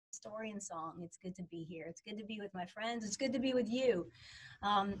Story and Song. It's good to be here. It's good to be with my friends. It's good to be with you.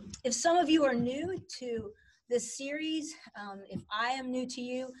 If some of you are new to this series, if I am new to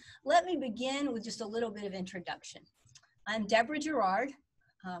you, let me begin with just a little bit of introduction. I'm Deborah Garrard,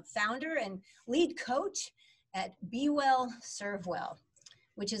 founder and lead coach at Be Well, Serve Well,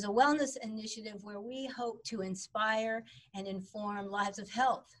 which is a wellness initiative where we hope to inspire and inform lives of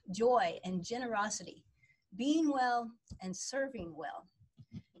health, joy, and generosity, being well and serving well.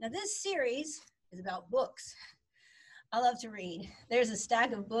 Now, this series is about books. I love to read. There's a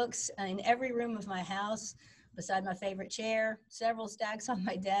stack of books in every room of my house, beside my favorite chair, several stacks on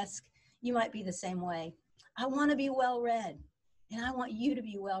my desk. You might be the same way. I want to be well read, and I want you to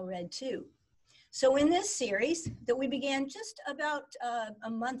be well read too. So in this series that we began just about a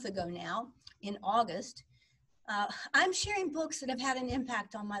month ago now, in August, I'm sharing books that have had an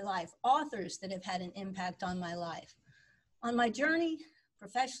impact on my life, authors that have had an impact on my life, on my journey,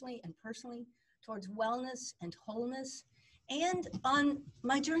 professionally and personally, towards wellness and wholeness, and on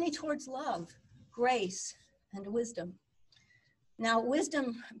my journey towards love, grace, and wisdom. Now,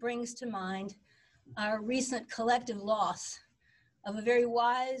 wisdom brings to mind our recent collective loss of a very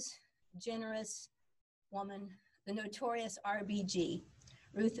wise, generous woman, the notorious RBG,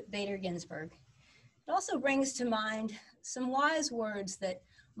 Ruth Bader Ginsburg. It also brings to mind some wise words that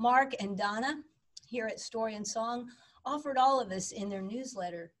Mark and Donna here at Story and Song offered all of us in their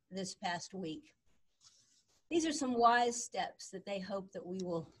newsletter this past week. These are some wise steps that they hope that we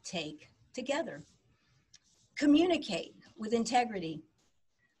will take together. Communicate with integrity.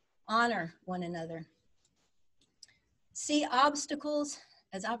 Honor one another. See obstacles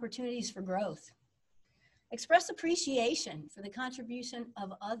as opportunities for growth. Express appreciation for the contribution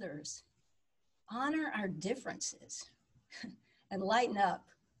of others. Honor our differences. And lighten up,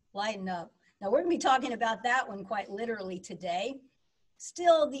 lighten up. Now, we're going to be talking about that one quite literally today.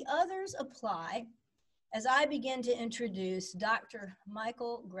 Still, the others apply as I begin to introduce Dr.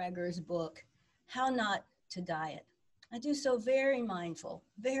 Michael Greger's book, How Not to Diet. I do so very mindful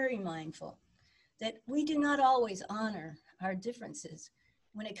that we do not always honor our differences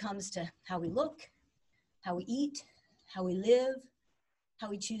when it comes to how we look, how we eat, how we live, how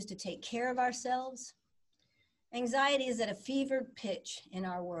we choose to take care of ourselves. Anxiety is at a fevered pitch in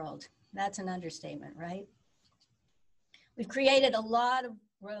our world. That's an understatement, right? We've created a lot of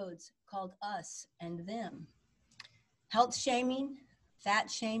roads called us and them. Health shaming,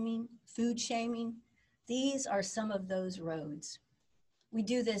 fat shaming, food shaming. These are some of those roads. We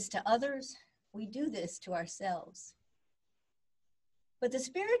do this to others. We do this to ourselves. But the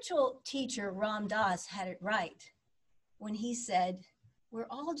spiritual teacher Ram Dass had it right when he said, we're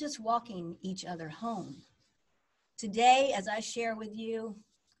all just walking each other home. Today, as I share with you,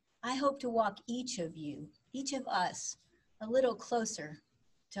 I hope to walk each of you, each of us, a little closer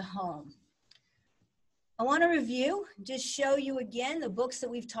to home. I want to review, just show you again the books that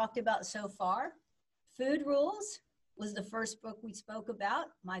we've talked about so far. Food Rules was the first book we spoke about,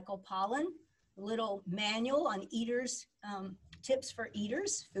 Michael Pollan, a little manual on eaters, tips for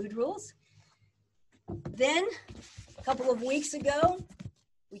eaters, Food Rules. Then, a couple of weeks ago,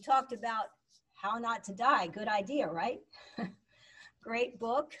 we talked about How Not to Die. Good idea, right? Great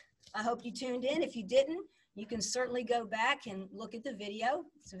book. I hope you tuned in. If you didn't, you can certainly go back and look at the video.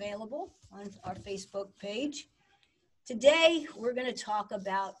 It's available on our Facebook page. Today, we're going to talk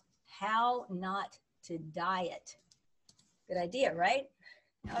about how not to diet. Good idea, right?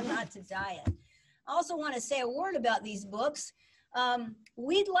 How not to diet. I also want to say a word about these books.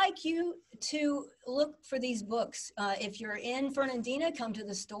 We'd like you to look for these books. If you're in Fernandina, come to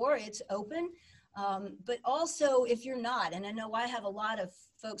the store. It's open. But also, if you're not, and I know I have a lot of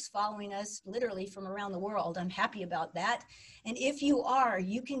folks following us literally from around the world. I'm happy about that. And if you are,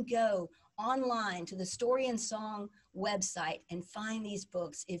 you can go online to the Story and Song website and find these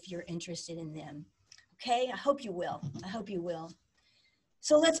books if you're interested in them. Okay, I hope you will. I hope you will.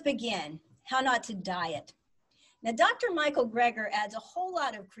 So let's begin. How Not to Diet. Now, Dr. Michael Greger adds a whole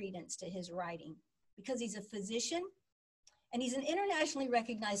lot of credence to his writing because he's a physician and he's an internationally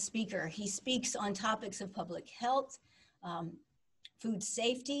recognized speaker. He speaks on topics of public health, food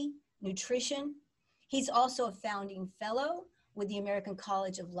safety, nutrition. He's also a founding fellow with the American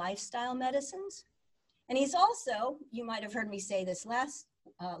College of Lifestyle Medicines. And he's also, you might have heard me say this last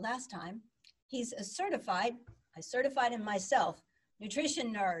time, he's a certified, I certified him myself,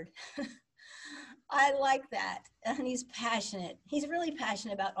 nutrition nerd. I like that. And he's passionate. He's really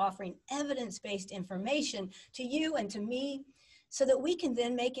passionate about offering evidence-based information to you and to me so that we can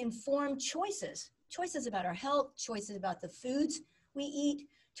then make informed choices. Choices about our health, choices about the foods we eat,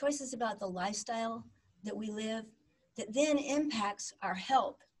 choices about the lifestyle that we live that then impacts our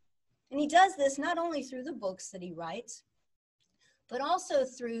health And he does this not only through the books that he writes, but also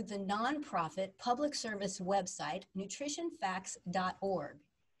through the nonprofit public service website, nutritionfacts.org,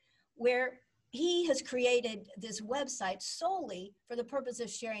 where he has created this website solely for the purpose of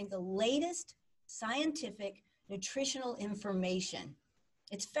sharing the latest scientific nutritional information.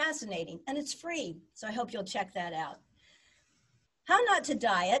 It's fascinating and it's free, so I hope you'll check that out. How Not to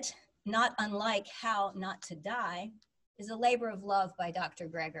Diet, not unlike How Not to Die, is a labor of love by Dr.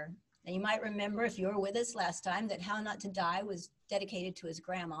 Greger. Now, you might remember, if you were with us last time, that How Not to Die was dedicated to his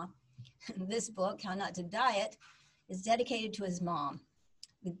grandma. This book, How Not to Diet, is dedicated to his mom,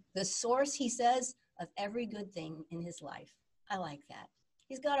 the source, he says, of every good thing in his life. I like that.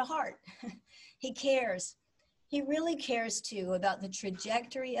 He's got a heart. He cares. He really cares, too, about the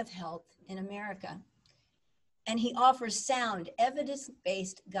trajectory of health in America. And he offers sound,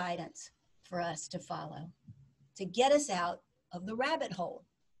 evidence-based guidance for us to follow, to get us out of the rabbit hole.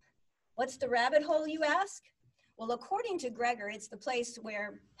 What's the rabbit hole, you ask? Well, according to Greger, it's the place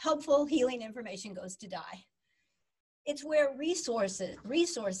where helpful healing information goes to die. It's where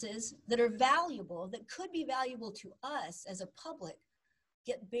resources that are valuable, that could be valuable to us as a public,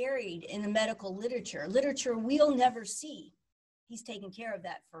 get buried in the medical literature we'll never see. He's taking care of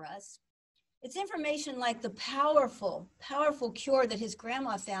that for us. It's information like the powerful cure that his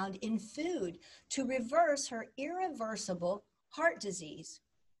grandma found in food to reverse her irreversible heart disease.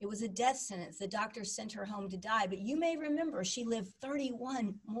 It was a death sentence. The doctor sent her home to die, but you may remember she lived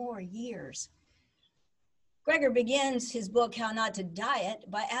 31 more years. Greger begins his book, How Not to Diet,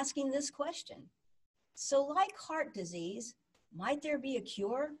 by asking this question. So like heart disease, might there be a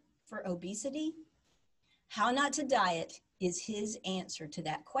cure for obesity? How Not to Diet is his answer to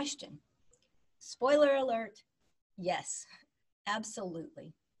that question. Spoiler alert, yes,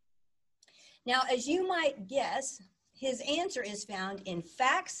 absolutely. Now, as you might guess, his answer is found in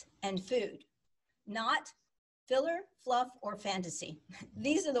facts and food, not filler, fluff, or fantasy.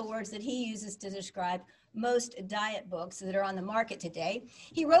 These are the words that he uses to describe most diet books that are on the market today.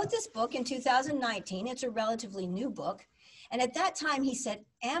 He wrote this book in 2019. It's a relatively new book. And at that time, he said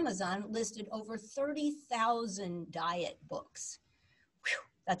Amazon listed over 30,000 diet books. Whew,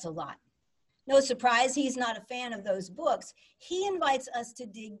 that's a lot. No surprise, he's not a fan of those books. He invites us to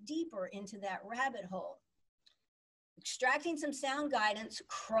dig deeper into that rabbit hole, extracting some sound guidance,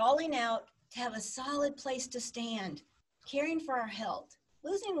 crawling out to have a solid place to stand, caring for our health,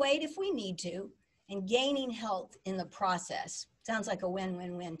 losing weight if we need to, and gaining health in the process. Sounds like a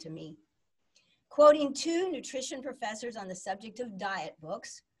win-win-win to me. Quoting two nutrition professors on the subject of diet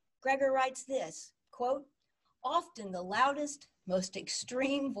books, Greger writes this, quote, often the loudest, most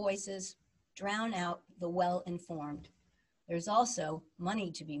extreme voices drown out the well-informed. There's also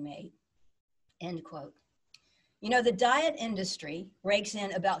money to be made, end quote. You know, the diet industry rakes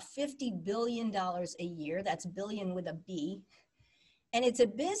in about $50 billion a year. That's billion with a B. And it's a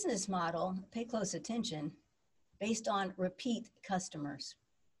business model, pay close attention, based on repeat customers.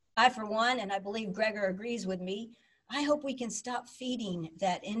 I, for one, and I believe Greger agrees with me, I hope we can stop feeding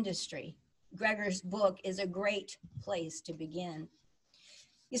that industry. Greger's book is a great place to begin.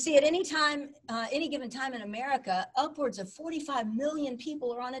 You see, at any given time in America, upwards of 45 million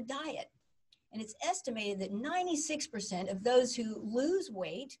people are on a diet. And it's estimated that 96% of those who lose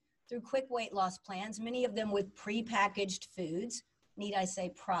weight through quick weight loss plans, many of them with prepackaged foods, need I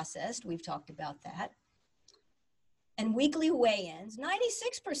say processed, we've talked about that, and weekly weigh-ins,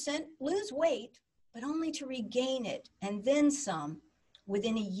 96% lose weight, but only to regain it and then some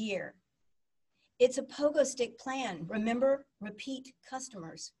within a year. It's a pogo stick plan, remember, repeat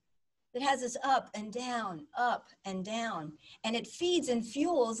customers, that has us up and down, and it feeds and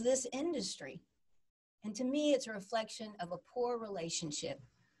fuels this industry. And to me, it's a reflection of a poor relationship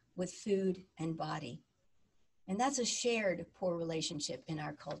with food and body. And that's a shared poor relationship in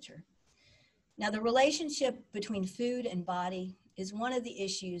our culture. Now, the relationship between food and body is one of the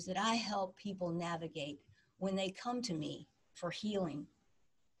issues that I help people navigate when they come to me for healing.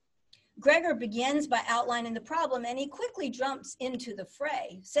 Greger begins by outlining the problem, and he quickly jumps into the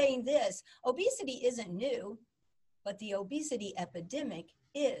fray, saying this, obesity isn't new, but the obesity epidemic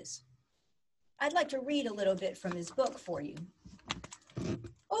is. I'd like to read a little bit from his book for you.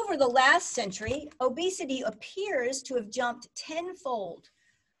 Over the last century, obesity appears to have jumped tenfold,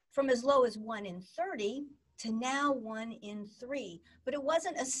 from as low as 1 in 30 to now 1 in 3, but it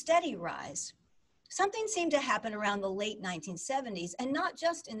wasn't a steady rise. Something seemed to happen around the late 1970s, and not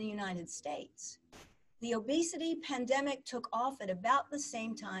just in the United States. The obesity pandemic took off at about the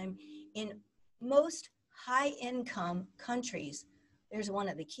same time in most high-income countries. There's one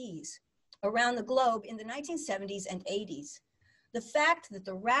of the keys. Around the globe in the 1970s and 80s. The fact that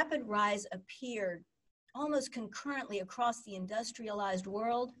the rapid rise appeared almost concurrently across the industrialized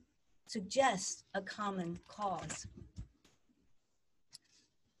world suggests a common cause.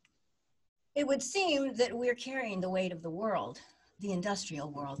 It would seem that we're carrying the weight of the world, the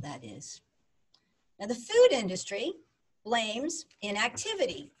industrial world, that is. Now, the food industry blames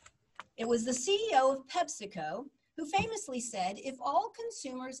inactivity. It was the CEO of PepsiCo who famously said, if all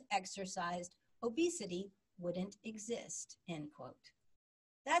consumers exercised, obesity wouldn't exist, end quote.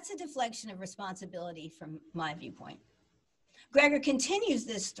 That's a deflection of responsibility from my viewpoint. Garrard continues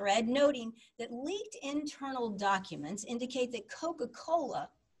this thread, noting that leaked internal documents indicate that Coca-Cola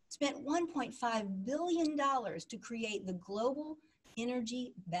spent $1.5 billion to create the Global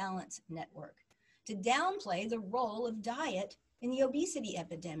Energy Balance Network to downplay the role of diet in the obesity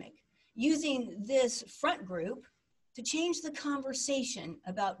epidemic, using this front group to change the conversation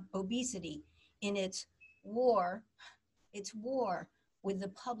about obesity in its war with the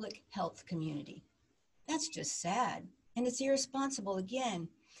public health community. That's just sad, and it's irresponsible again,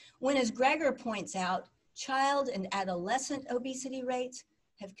 when, as Garrard points out, child and adolescent obesity rates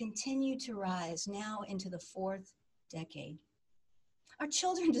have continued to rise now into the 4th decade. Our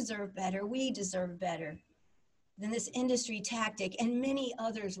children deserve better. We deserve better than this industry tactic and many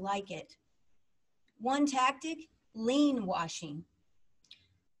others like it. One tactic, lean washing.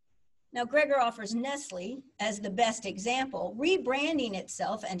 Now, Garrard offers Nestle as the best example, rebranding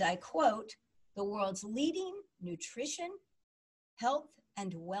itself, and I quote, the world's leading nutrition, health,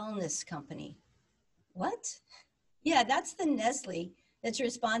 and wellness company. What? Yeah, that's the Nestle that's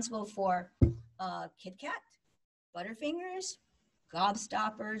responsible for Kit Kat, Butterfingers,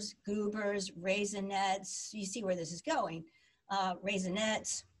 Gobstoppers, Goobers, Raisinets. You see where this is going.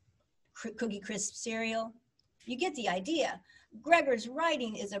 Raisinets, Cookie Crisp cereal. You get the idea. Garrard's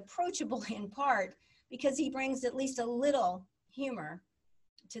writing is approachable in part because he brings at least a little humor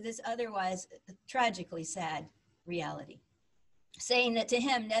to this otherwise tragically sad reality, saying that to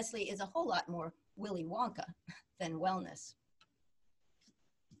him, Nestle is a whole lot more Willy Wonka than wellness.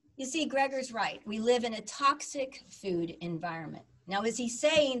 You see, Garrard's right. We live in a toxic food environment. Now, is he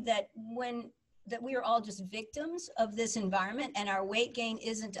saying that we are all just victims of this environment and our weight gain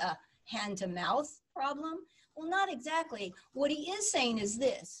isn't a hand-to-mouth problem? Well, not exactly. What he is saying is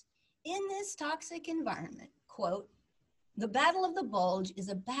this: in this toxic environment, quote, the battle of the bulge is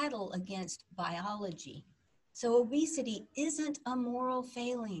a battle against biology. So obesity isn't a moral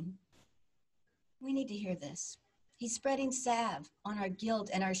failing. We need to hear this. He's spreading salve on our guilt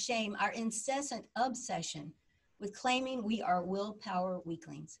and our shame, our incessant obsession with claiming we are willpower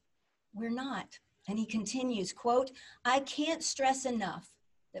weaklings. We're not. And he continues, quote, I can't stress enough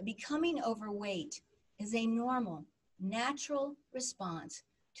that becoming overweight is a normal, natural response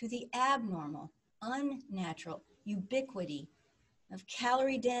to the abnormal, unnatural ubiquity of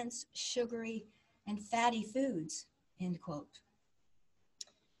calorie-dense, sugary, and fatty foods, end quote.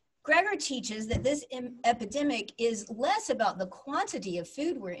 Garrard teaches that this epidemic is less about the quantity of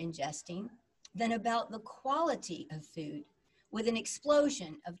food we're ingesting than about the quality of food, with an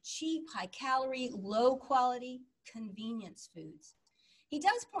explosion of cheap, high-calorie, low-quality convenience foods. He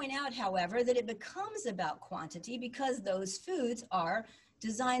does point out, however, that it becomes about quantity because those foods are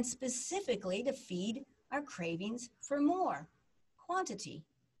designed specifically to feed our cravings for more quantity.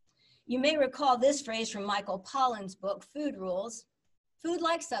 You may recall this phrase from Michael Pollan's book, Food Rules: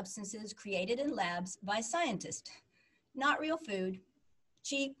 food-like substances created in labs by scientists, not real food,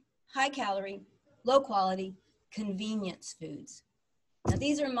 cheap, high-calorie, low-quality, convenience foods. Now,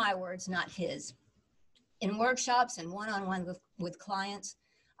 these are my words, not his. In workshops and one-on-one with clients,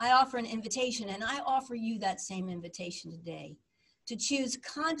 I offer an invitation, and I offer you that same invitation today, to choose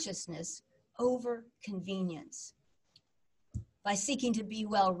consciousness over convenience. By seeking to be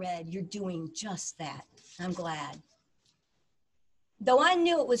well-read, you're doing just that. I'm glad. Though I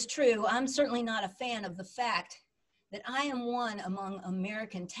knew it was true, I'm certainly not a fan of the fact that I am one among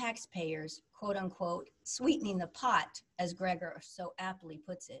American taxpayers, quote unquote, sweetening the pot, as Garrard so aptly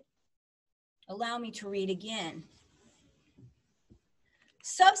puts it. Allow me to read again.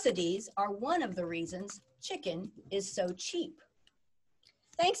 Subsidies are one of the reasons chicken is so cheap.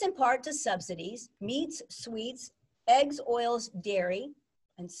 Thanks in part to subsidies, meats, sweets, eggs, oils, dairy,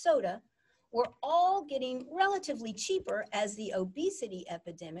 and soda were all getting relatively cheaper as the obesity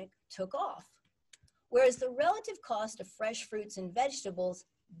epidemic took off, whereas the relative cost of fresh fruits and vegetables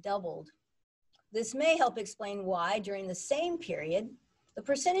doubled. This may help explain why, during the same period, the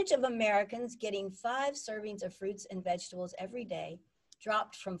percentage of Americans getting 5 servings of fruits and vegetables every day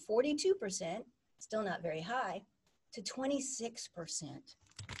dropped from 42%, still not very high, to 26%.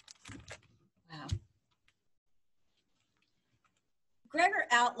 Wow. Gregor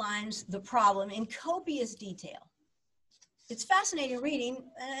outlines the problem in copious detail. It's fascinating reading,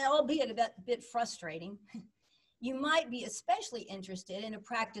 albeit a bit frustrating. You might be especially interested in a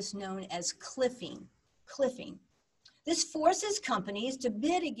practice known as cliffing. This forces companies to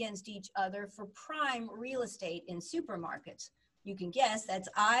bid against each other for prime real estate in supermarkets. You can guess that's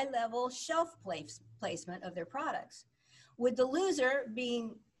eye-level shelf placement of their products, with the loser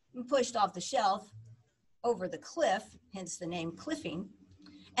being pushed off the shelf over the cliff, hence the name cliffing,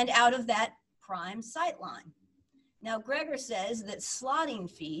 and out of that prime sightline. Now, Gregor says that slotting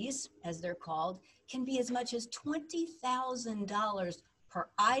fees, as they're called, can be as much as $20,000 per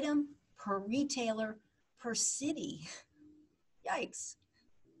item, per retailer, per city. Yikes.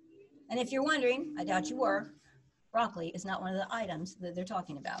 And if you're wondering, I doubt you were, broccoli is not one of the items that they're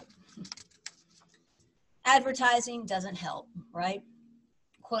talking about. Advertising doesn't help, right?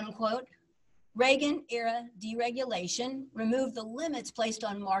 Quote unquote, Reagan-era deregulation removed the limits placed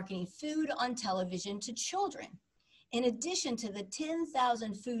on marketing food on television to children. In addition to the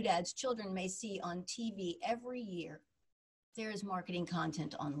 10,000 food ads children may see on TV every year, there is marketing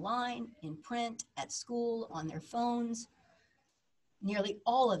content online, in print, at school, on their phones, nearly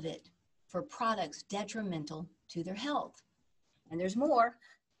all of it for products detrimental to their health. And there's more.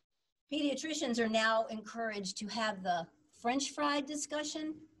 Pediatricians are now encouraged to have the French fry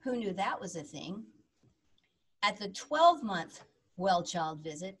discussion. Who knew that was a thing? At the 12-month well-child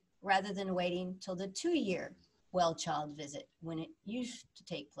visit, rather than waiting till the 2-year well-child visit when it used to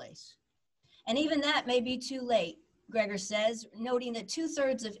take place. And even that may be too late, Gregor says, noting that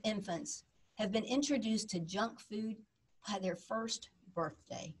 2/3 of infants have been introduced to junk food by their first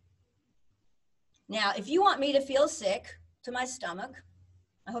birthday. Now, if you want me to feel sick to my stomach,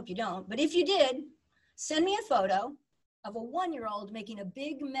 I hope you don't, but if you did, send me a photo of a 1-year-old making a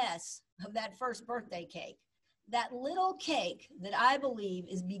big mess of that first birthday cake. That little cake that I believe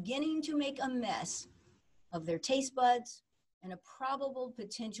is beginning to make a mess of their taste buds and a probable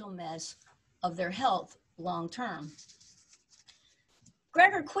potential mess of their health long term.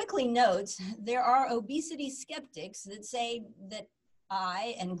 Gregor quickly notes there are obesity skeptics that say that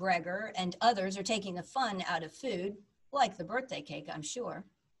I and Gregor and others are taking the fun out of food, like the birthday cake, I'm sure.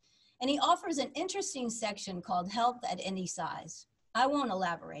 And he offers an interesting section called Health at Any Size. I won't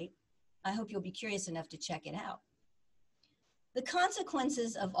elaborate. I hope you'll be curious enough to check it out. The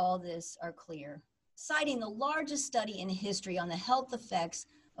consequences of all this are clear, citing the largest study in history on the health effects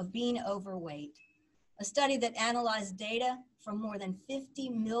of being overweight, a study that analyzed data from more than 50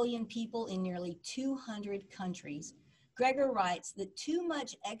 million people in nearly 200 countries. Gregor writes that too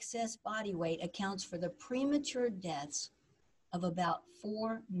much excess body weight accounts for the premature deaths of about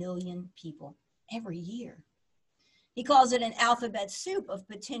 4 million people every year. He calls it an alphabet soup of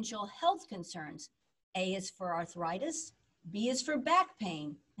potential health concerns. A is for arthritis, B is for back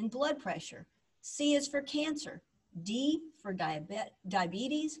pain and blood pressure, C is for cancer, D for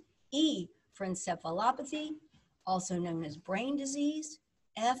diabetes, E for encephalopathy, also known as brain disease,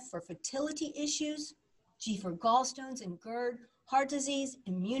 F for fertility issues, G for gallstones and GERD, heart disease,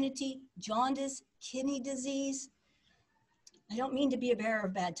 immunity, jaundice, kidney disease. I don't mean to be a bearer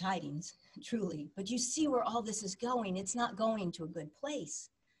of bad tidings, truly, but you see where all this is going. It's not going to a good place.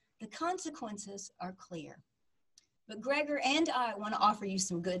 The consequences are clear. But Gregor and I want to offer you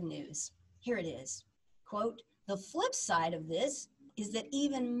some good news. Here it is. Quote, the flip side of this is that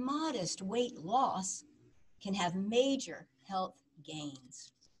even modest weight loss can have major health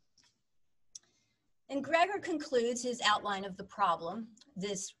gains. And Gregor concludes his outline of the problem,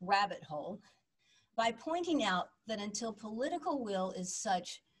 this rabbit hole, by pointing out that until political will is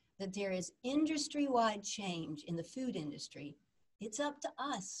such that there is industry-wide change in the food industry, it's up to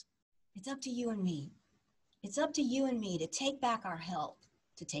us. It's up to you and me. It's up to you and me to take back our health,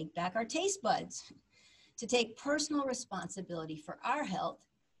 to take back our taste buds, to take personal responsibility for our health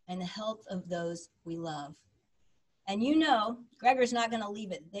and the health of those we love. And you know, Gregor's not going to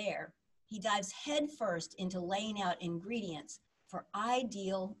leave it there. He dives headfirst into laying out ingredients for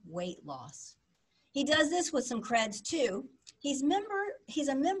ideal weight loss. He does this with some creds too. He's a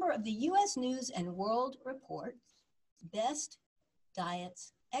member of the U.S. News and World Report's Best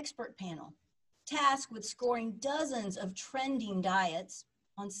Diets Expert Panel, tasked with scoring dozens of trending diets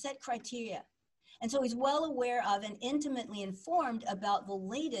on set criteria. And so he's well aware of and intimately informed about the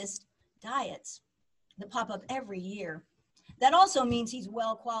latest diets that pop up every year. That also means he's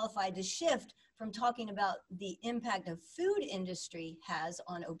well qualified to shift from talking about the impact the food industry has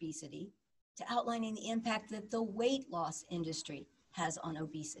on obesity to outlining the impact that the weight loss industry has on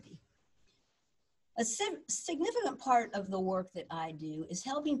obesity. A significant part of the work that I do is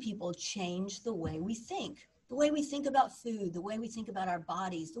helping people change the way we think. the way we think about food, the way we think about our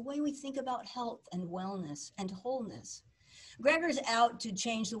bodies, the way we think about health and wellness and wholeness. Gregor's out to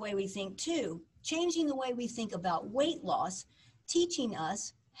change the way we think too, changing the way we think about weight loss, teaching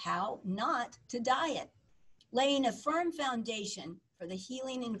us how not to diet, laying a firm foundation for the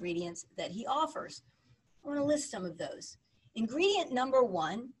healing ingredients that he offers. I want to list some of those. Ingredient number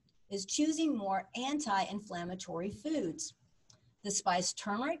 1 is choosing more anti-inflammatory foods. The spice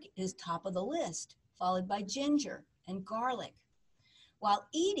turmeric is top of the list, followed by ginger and garlic, while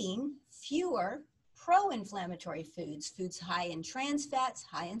eating fewer pro-inflammatory foods, foods high in trans fats,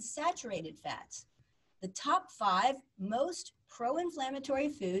 high in saturated fats. The top 5 most pro-inflammatory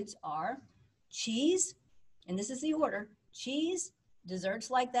foods are cheese, and this is the order: cheese, desserts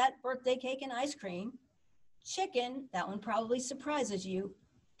like that birthday cake and ice cream, chicken, that one probably surprises you,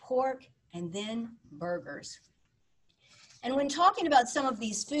 pork, and then burgers. And when talking about some of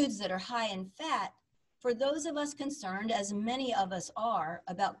these foods that are high in fat, for those of us concerned, as many of us are,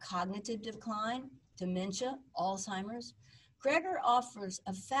 about cognitive decline, dementia, Alzheimer's, Gregor offers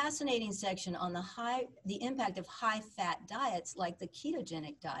a fascinating section on the impact of high-fat diets like the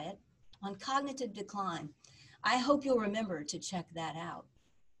ketogenic diet on cognitive decline. I hope you'll remember to check that out.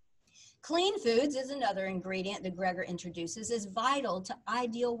 Clean foods is another ingredient that Gregor introduces as vital to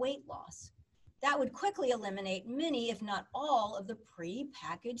ideal weight loss. That would quickly eliminate many, if not all, of the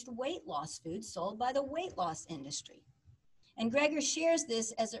pre-packaged weight loss foods sold by the weight loss industry. And Gregor shares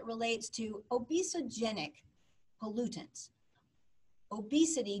this as it relates to obesogenic pollutants,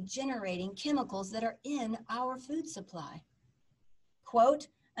 obesity-generating chemicals that are in our food supply. Quote,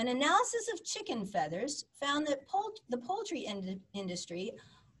 an analysis of chicken feathers found that the poultry industry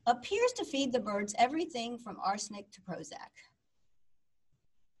appears to feed the birds everything from arsenic to Prozac.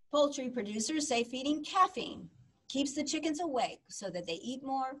 Poultry producers say feeding caffeine keeps the chickens awake so that they eat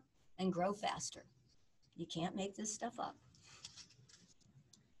more and grow faster. You can't make this stuff up.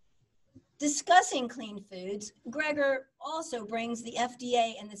 Discussing clean foods, Gregor also brings the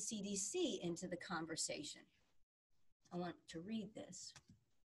FDA and the CDC into the conversation. I want to read this.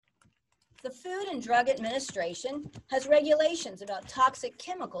 The Food and Drug Administration has regulations about toxic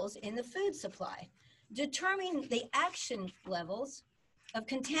chemicals in the food supply, determining the action levels of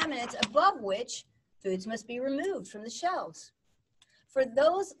contaminants above which foods must be removed from the shelves. But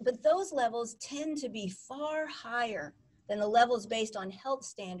those levels tend to be far higher than the levels based on health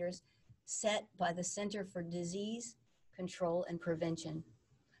standards set by the Center for Disease Control and Prevention.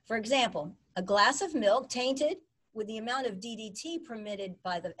 For example, a glass of milk tainted with the amount of DDT permitted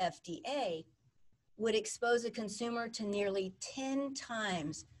by the FDA would expose a consumer to nearly 10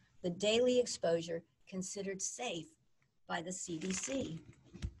 times the daily exposure considered safe by the CDC.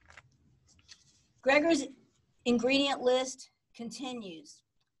 Gregor's ingredient list continues.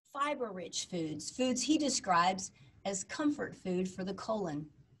 Fiber-rich foods, foods he describes as comfort food for the colon.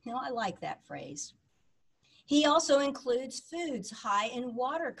 You know, I like that phrase. He also includes foods high in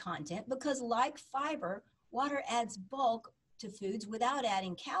water content because, like fiber, water adds bulk to foods without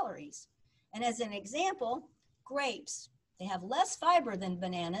adding calories. And as an example, grapes. They have less fiber than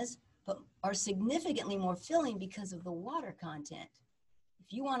bananas, but are significantly more filling because of the water content.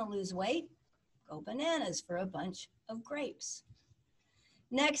 If you want to lose weight, go bananas for a bunch of grapes.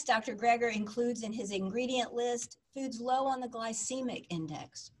 Next, Dr. Gregor includes in his ingredient list foods low on the glycemic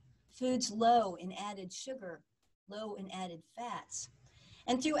index, foods low in added sugar, low in added fats.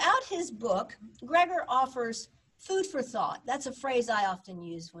 And throughout his book, Gregor offers food for thought. That's a phrase I often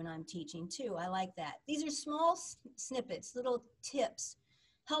use when I'm teaching too. I like that. These are small snippets, little tips,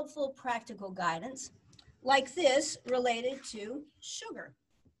 helpful practical guidance, like this related to sugar.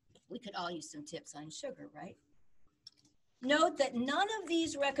 We could all use some tips on sugar, right? Note that none of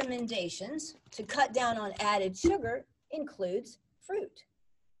these recommendations to cut down on added sugar includes fruit.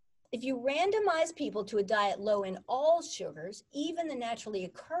 If you randomize people to a diet low in all sugars, even the naturally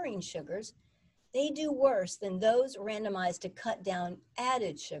occurring sugars, they do worse than those randomized to cut down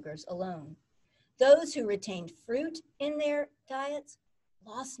added sugars alone. Those who retained fruit in their diets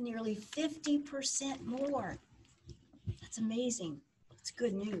lost nearly 50% more. That's amazing. It's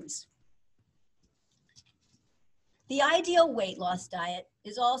good news. The ideal weight loss diet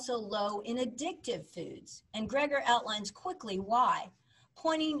is also low in addictive foods, and Gregor outlines quickly why,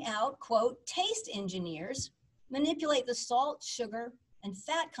 pointing out, quote, taste engineers manipulate the salt, sugar, and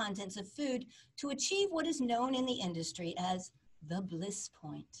fat contents of food to achieve what is known in the industry as the bliss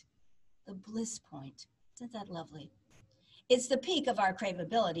point. The bliss point. Isn't that lovely? It's the peak of our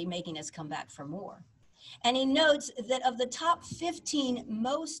craveability, making us come back for more. And he notes that of the top 15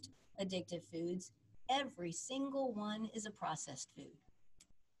 most addictive foods, every single one is a processed food.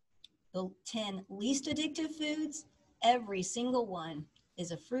 the 10 least addictive foods, every single one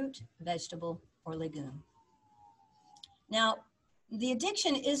is a fruit, vegetable, or legume. Now, the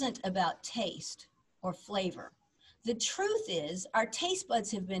addiction isn't about taste or flavor. The truth is, our taste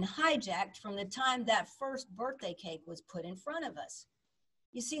buds have been hijacked from the time that first birthday cake was put in front of us.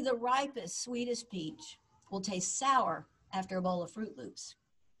 You see, the ripest, sweetest peach will taste sour after a bowl of Fruit Loops.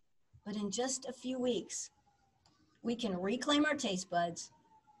 But in just a few weeks, we can reclaim our taste buds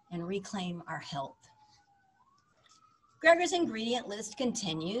and reclaim our health. Gregor's ingredient list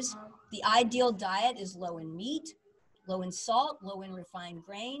continues. The ideal diet is low in meat, low in salt, low in refined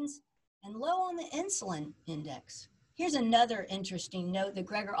grains, and low on the insulin index. Here's another interesting note that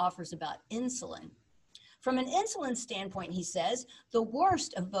Gregor offers about insulin. From an insulin standpoint, he says, the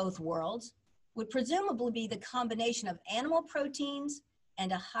worst of both worlds would presumably be the combination of animal proteins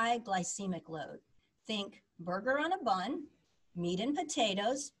and a high glycemic load. Think burger on a bun, meat and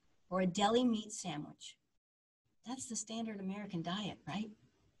potatoes, or a deli meat sandwich. That's the standard American diet, right?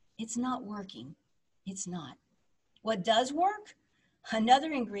 It's not working. It's not. What does work?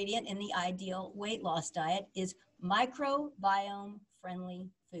 Another ingredient in the ideal weight loss diet is microbiome-friendly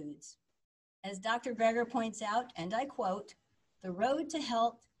foods. As Dr. Gregor points out, and I quote, "The road to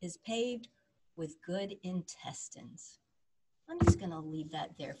health is paved with good intestines." I'm just going to leave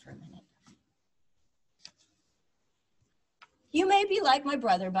that there for a minute. You may be like my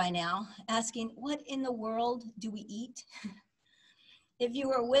brother by now, asking, what in the world do we eat? If you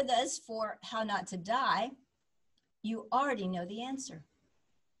were with us for How Not to Die, you already know the answer.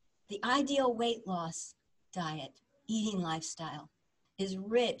 The ideal weight loss diet, eating lifestyle, is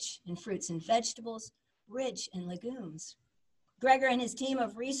rich in fruits and vegetables, rich in legumes. Gregor and his team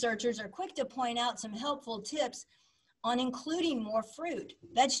of researchers are quick to point out some helpful tips on including more fruit,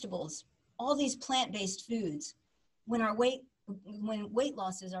 vegetables, all these plant-based foods when weight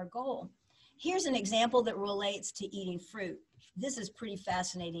loss is our goal. Here's an example that relates to eating fruit. This is pretty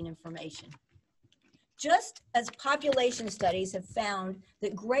fascinating information. Just as population studies have found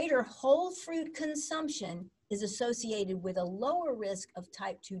that greater whole fruit consumption is associated with a lower risk of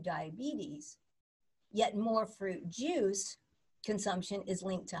type 2 diabetes, yet more fruit juice consumption is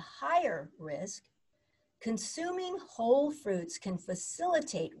linked to higher risk, consuming whole fruits can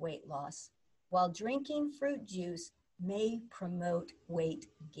facilitate weight loss, while drinking fruit juice may promote weight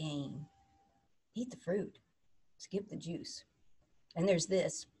gain. Eat the fruit, skip the juice. And there's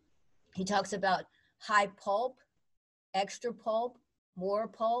this. He talks about high pulp, extra pulp, more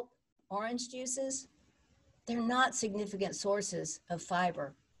pulp, orange juices. They're not significant sources of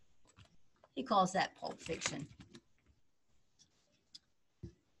fiber. He calls that pulp fiction.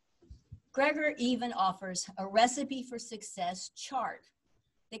 Gregor even offers a recipe for success chart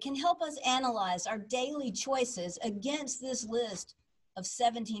that can help us analyze our daily choices against this list of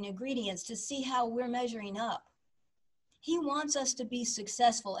 17 ingredients to see how we're measuring up. He wants us to be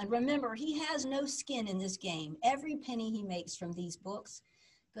successful. And remember, he has no skin in this game. Every penny he makes from these books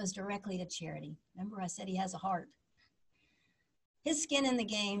goes directly to charity. Remember, I said he has a heart. His skin in the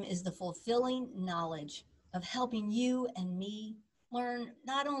game is the fulfilling knowledge of helping you and me learn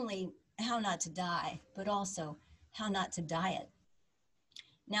not only how not to die, but also how not to diet.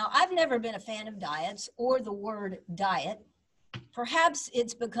 Now, I've never been a fan of diets or the word diet. Perhaps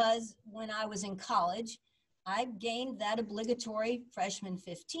it's because when I was in college, I gained that obligatory freshman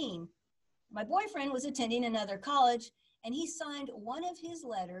 15. My boyfriend was attending another college, and he signed one of his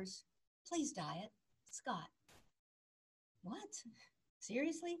letters, "Please diet, Scott." What?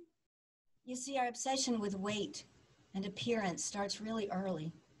 Seriously? You see, our obsession with weight and appearance starts really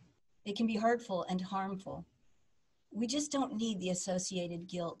early. It can be hurtful and harmful. We just don't need the associated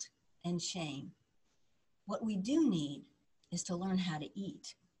guilt and shame. What we do need is to learn how to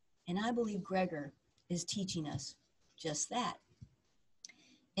eat. And I believe Gregor is teaching us just that.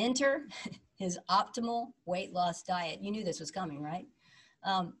 Enter his optimal weight loss diet. You knew this was coming, right?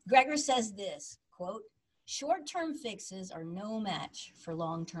 Gregor says this, quote, "Short-term fixes are no match for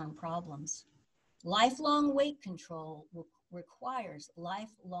long-term problems. Lifelong weight control requires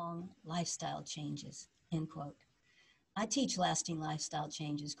lifelong lifestyle changes," end quote. I teach lasting lifestyle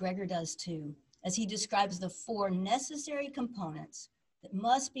changes. Gregor does too, as he describes the 4 necessary components that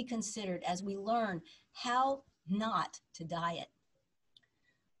must be considered as we learn how not to diet.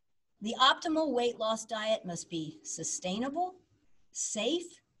 The optimal weight loss diet must be sustainable,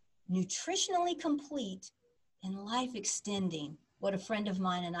 safe, nutritionally complete, and life-extending, what a friend of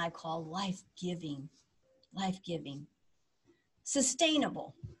mine and I call life-giving. Life-giving.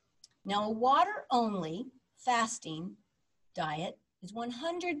 Sustainable. Now, a water-only fasting diet is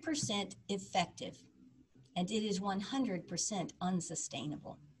 100% effective, and it is 100%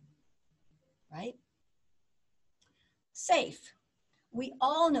 unsustainable. right? Safe. We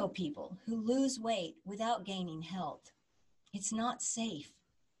all know people who lose weight without gaining health. It's not safe.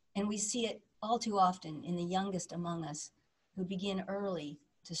 And we see it all too often in the youngest among us who begin early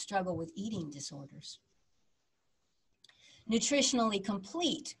to struggle with eating disorders. Nutritionally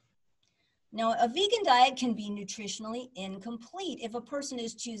complete. Now, a vegan diet can be nutritionally incomplete if a person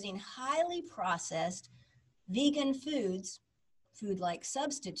is choosing highly processed vegan foods, food-like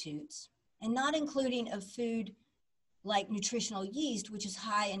substitutes, and not including a food like nutritional yeast, which is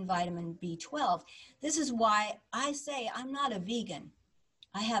high in vitamin B12. This is why I say I'm not a vegan.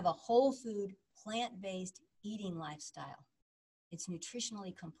 I have a whole food, plant-based eating lifestyle. It's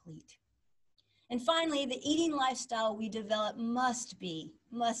nutritionally complete. And finally, the eating lifestyle we develop must be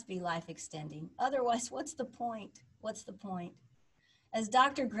life extending. Otherwise, what's the point? What's the point? As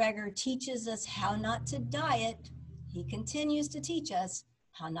Dr. Garrard teaches us how not to diet, he continues to teach us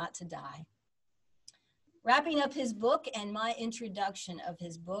how not to die. Wrapping up his book and my introduction of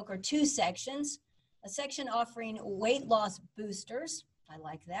his book are two sections, a section offering weight loss boosters, I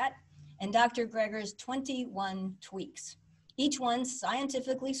like that, and Dr. Garrard's 21 tweaks, each one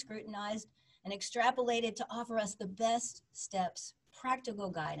scientifically scrutinized and extrapolated to offer us the best steps, practical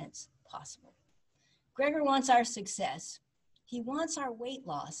guidance possible. Garrard wants our success. He wants our weight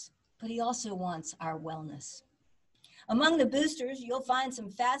loss, but he also wants our wellness. Among the boosters, you'll find some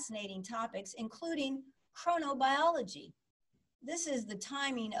fascinating topics, including chronobiology. This is the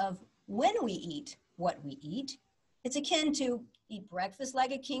timing of when we eat what we eat. It's akin to eat breakfast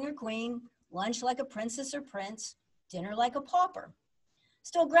like a king or queen, lunch like a princess or prince, dinner like a pauper.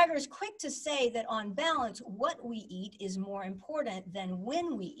 Still, Garrard is quick to say that on balance, what we eat is more important than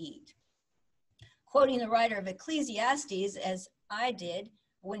when we eat. Quoting the writer of Ecclesiastes, as I did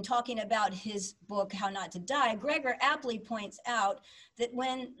when talking about his book, How Not to Die, Garrard aptly points out that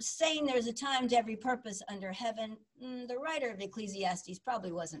when saying there's a time to every purpose under heaven, the writer of Ecclesiastes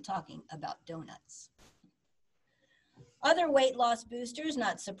probably wasn't talking about donuts. Other weight loss boosters,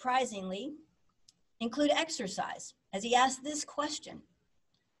 not surprisingly, include exercise, as he asked this question: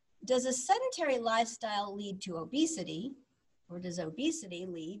 does a sedentary lifestyle lead to obesity, or does obesity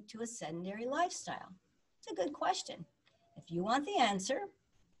lead to a sedentary lifestyle? It's a good question. If you want the answer,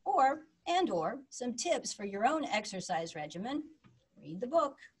 or some tips for your own exercise regimen, read the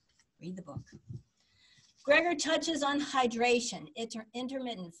book. Read the book. Garrard touches on hydration,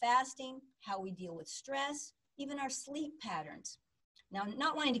 intermittent fasting, how we deal with stress, even our sleep patterns. Now,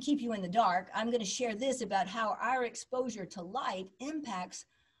 not wanting to keep you in the dark, I'm going to share this about how our exposure to light impacts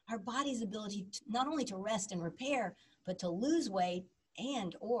our body's ability to, not only to rest and repair, but to lose weight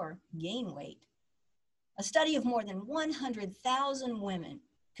and or gain weight. A study of more than 100,000 women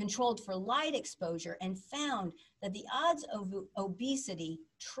controlled for light exposure and found that the odds of obesity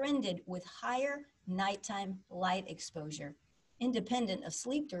trended with higher nighttime light exposure, independent of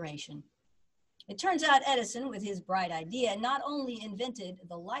sleep duration. It turns out Edison, with his bright idea, not only invented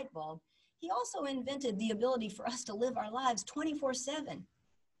the light bulb, he also invented the ability for us to live our lives 24/7,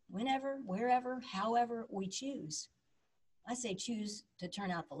 whenever, wherever, however we choose. I say choose to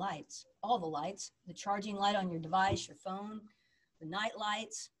turn out the lights, all the lights, the charging light on your device, your phone, the night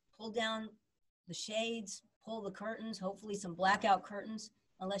lights, pull down the shades, pull the curtains, hopefully some blackout curtains,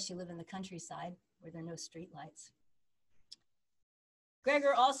 unless you live in the countryside where there are no street lights.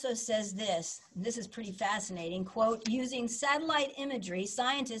 Garrard also says this, and this is pretty fascinating, quote, using satellite imagery,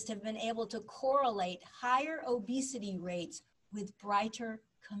 scientists have been able to correlate higher obesity rates with brighter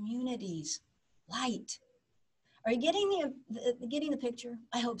communities. Light. Are you getting the picture?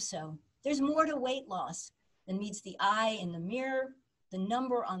 I hope so. There's more to weight loss than meets the eye in the mirror, the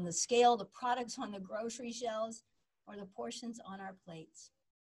number on the scale, the products on the grocery shelves, or the portions on our plates.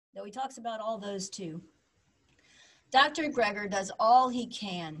 Though he talks about all those too. Dr. Garrard does all he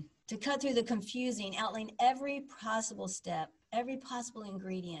can to cut through the confusing, outline every possible step, every possible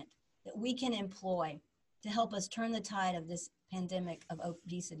ingredient that we can employ to help us turn the tide of this pandemic of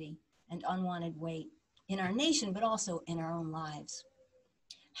obesity and unwanted weight in our nation, but also in our own lives.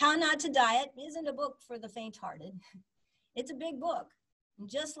 How Not to Diet isn't a book for the faint-hearted. It's a big book. And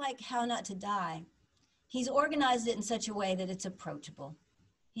just like How Not to Die, he's organized it in such a way that it's approachable.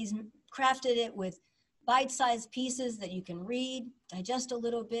 He's crafted it with bite-sized pieces that you can read, digest a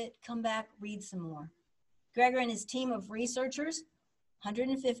little bit, come back, read some more. Garrard and his team of researchers,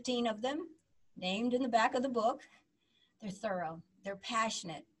 115 of them, named in the back of the book, they're thorough, they're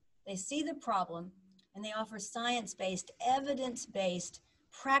passionate, they see the problem, and they offer science-based, evidence-based,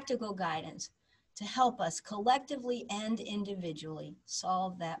 practical guidance to help us collectively and individually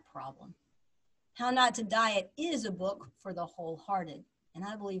solve that problem. How Not to Diet is a book for the wholehearted, and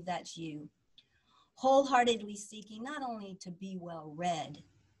I believe that's you. wholeheartedly seeking not only to be well read,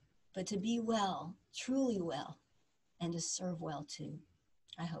 but to be well, truly well, and to serve well too.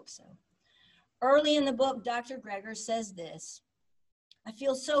 I hope so. Early in the book, Dr. Greger says this: I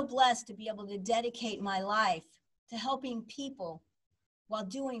feel so blessed to be able to dedicate my life to helping people while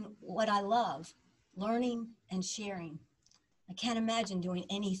doing what I love, learning and sharing. I can't imagine doing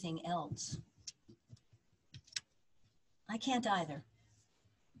anything else. I can't either.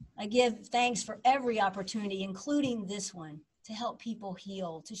 I give thanks for every opportunity, including this one, to help people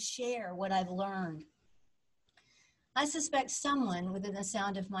heal, to share what I've learned. I suspect someone within the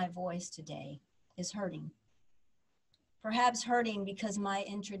sound of my voice today is hurting. Perhaps hurting because my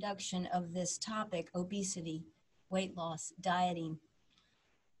introduction of this topic, obesity, weight loss, dieting,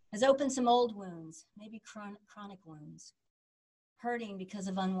 has opened some old wounds, maybe chronic wounds. Hurting because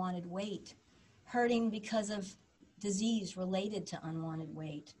of unwanted weight, hurting because of disease related to unwanted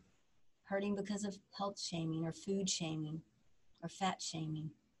weight, hurting because of health shaming or food shaming or fat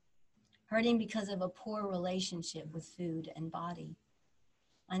shaming, hurting because of a poor relationship with food and body.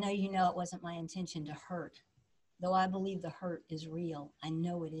 I know you know it wasn't my intention to hurt, though I believe the hurt is real. I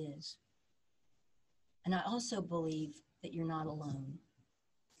know it is. And I also believe that you're not alone.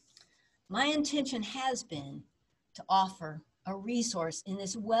 My intention has been to offer a resource in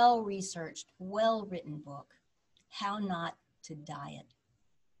this well-researched, well-written book, How Not to Diet.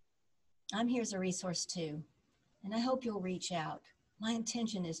 I'm here as a resource too, and I hope you'll reach out. My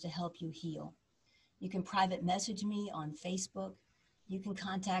intention is to help you heal. You can private message me on Facebook. You can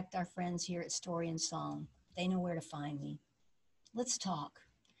contact our friends here at Story and Song. They know where to find me. Let's talk.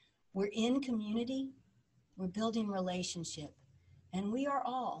 We're in community, we're building relationship, and we are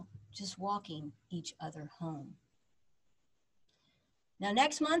all just walking each other home. Now,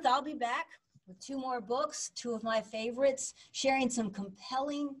 next month, I'll be back with 2 more books, 2 of my favorites, sharing some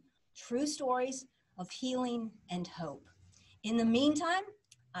compelling, true stories of healing and hope. In the meantime,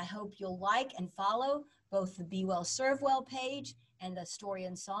 I hope you'll like and follow both the Be Well, Serve Well page and the Story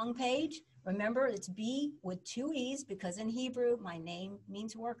and Song page. Remember, it's B with 2 E's because in Hebrew, my name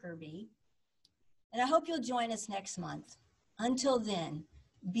means worker bee. And I hope you'll join us next month. Until then,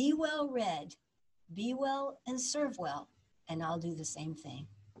 be well read, be well and serve well, and I'll do the same thing.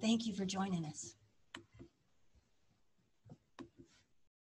 Thank you for joining us.